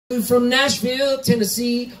From Nashville,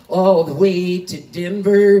 Tennessee, all the way to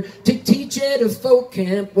Denver to teach at a folk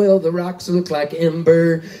camp. Well, the rocks look like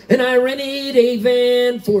ember. And I rented a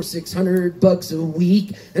van for $600 a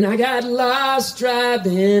week. And I got lost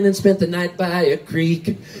driving and spent the night by a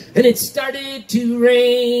creek. And it started to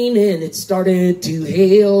rain and it started to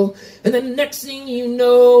hail. And the next thing you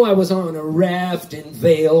know, I was on a raft in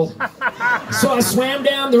Vail. So I swam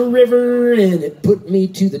down the river and it put me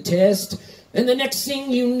to the test. And the next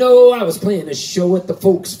thing you know, I was playing a show at the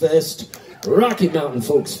Folks Fest. Rocky Mountain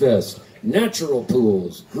Folks Fest. Natural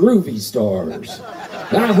pools. Groovy stars.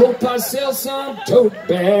 I hope I sell some tote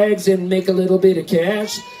bags and make a little bit of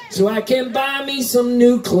cash so I can buy me some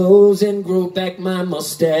new clothes and grow back my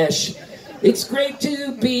mustache. It's great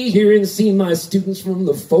to be here and see my students from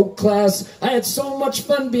the folk class. I had so much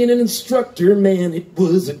fun being an instructor, man, it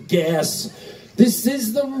was a gas. This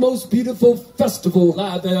is the most beautiful festival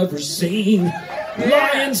I've ever seen.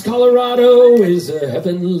 Lyons, Colorado is a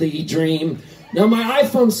heavenly dream. Now my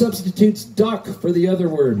iPhone substitutes duck for the other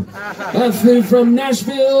word. I flew from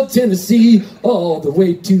Nashville, Tennessee, all the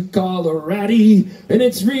way to Colorado. And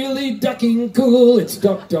it's really ducking cool. It's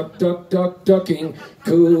duck, duck, duck, duck, ducking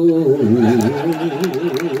cool.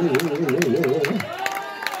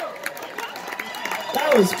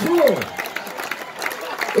 That was cool.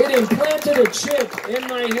 It implanted a chip in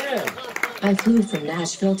my head. I flew from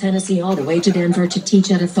Nashville, Tennessee all the way to Denver to teach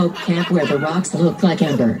at a folk camp where the rocks look like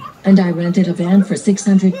ember. And I rented a van for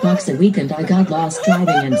 $600 a week and I got lost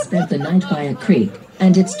driving and spent the night by a creek.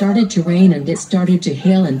 And it started to rain and it started to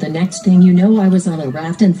hail and the next thing you know I was on a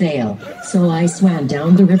raft in Vail. So I swam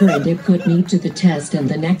down the river and it put me to the test and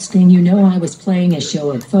the next thing you know I was playing a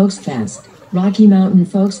show at Folks Fest. Rocky Mountain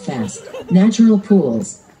Folks Fest. Natural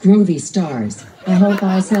pools. Groovy stars. I hope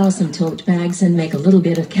I sell some tote bags and make a little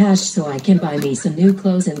bit of cash so I can buy me some new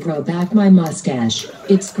clothes and grow back my mustache.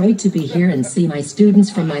 It's great to be here and see my students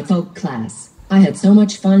from my folk class. I had so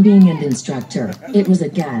much fun being an instructor. It was a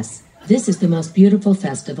gas. This is the most beautiful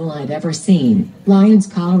festival I've ever seen. Lyons,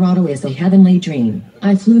 Colorado is a heavenly dream.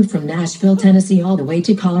 I flew from Nashville, Tennessee all the way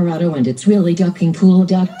to Colorado and it's really ducking cool,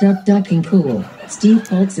 duck, duck, ducking cool. Steve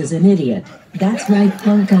Poltz is an idiot. That's right,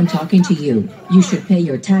 punk, I'm talking to you. You should pay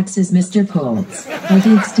your taxes, Mr. Poltz. I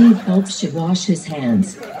think Steve Poltz should wash his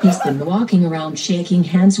hands. He's been walking around shaking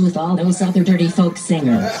hands with all those other dirty folk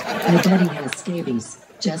singers. I bet he has scabies.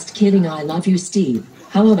 Just kidding, I love you, Steve.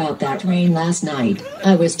 How about that rain last night?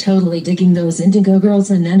 I was totally digging those Indigo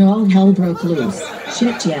Girls and then all hell broke loose.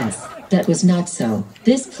 Shit, yes. That was not so.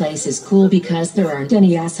 This place is cool because there aren't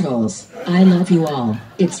any assholes. I love you all.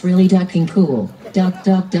 It's really ducking cool. Duck,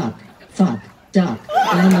 duck, duck. Fuck, duck.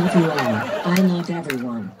 I love you all. I loved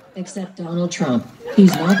everyone. Except Donald Trump.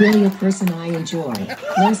 He's not really a person I enjoy.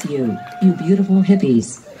 Bless you, you beautiful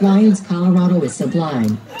hippies. Lyons, Colorado is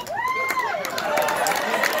sublime.